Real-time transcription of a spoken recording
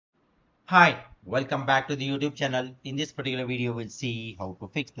Hi, welcome back to the YouTube channel. In this particular video, we'll see how to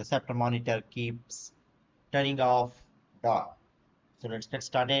fix the Sceptre monitor keeps turning off dark. So let's get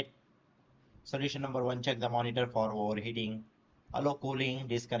started. Solution number one, check the monitor for overheating. Allow cooling,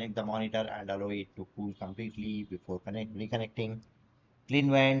 disconnect the monitor and allow it to cool completely before reconnecting. Clean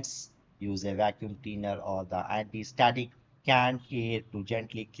vents, use a vacuum cleaner or the anti-static canned air to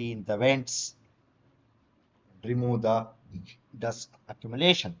gently clean the vents. Remove the dust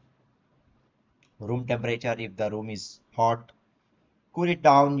accumulation. Room temperature, if the room is hot, cool it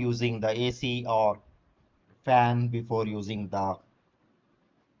down using the AC or fan before using the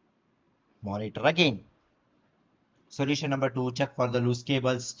monitor again. Solution number two, check for the loose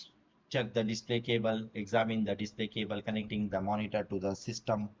cables. Check the display cable. Examine the display cable connecting the monitor to the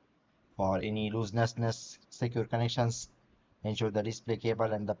system for any looseness. Secure connections. Ensure the display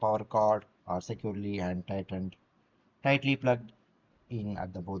cable and the power cord are securely and tightly plugged in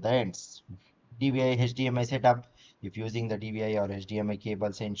at the both ends. DVI HDMI setup. If using the DVI or HDMI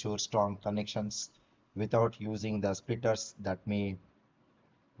cables, ensure strong connections without using the splitters that may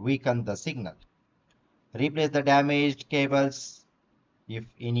weaken the signal. Replace the damaged cables. If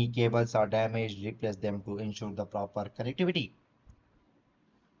any cables are damaged, replace them to ensure the proper connectivity.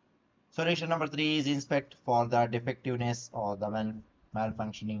 Solution number three is inspect for the defectiveness or the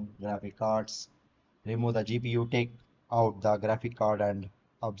malfunctioning graphic cards. Remove the GPU, take out the graphic card and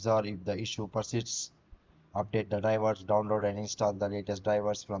observe if the issue persists. Update the drivers, download and install the latest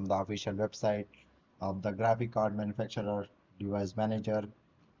drivers from the official website of the graphic card manufacturer. Device manager.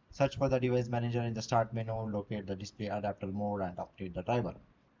 Search for the device manager in the start menu, locate the display adapter mode and update the driver.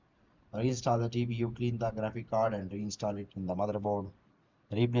 Reinstall the GPU, clean the graphic card and reinstall it in the motherboard.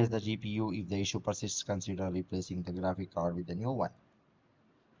 Replace the GPU. If the issue persists, consider replacing the graphic card with a new one.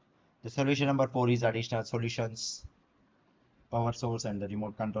 The solution number four is additional solutions. Power source and the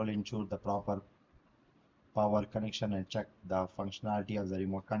remote control, ensure the proper power connection and check the functionality of the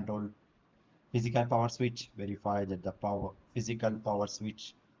remote control. Physical power switch, verify that the physical power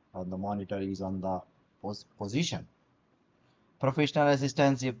switch on the monitor is on the position. Professional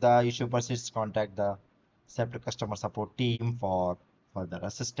assistance, if the issue persists, contact the Sceptre customer support team for further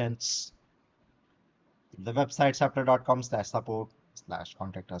assistance. The website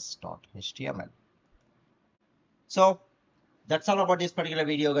sceptre.com/support/contact us.html. So that's all about this particular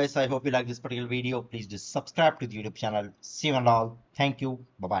video, guys. I hope you like this particular video. Please just subscribe to the YouTube channel. See you and all. Thank you.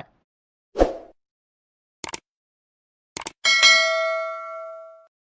 Bye bye.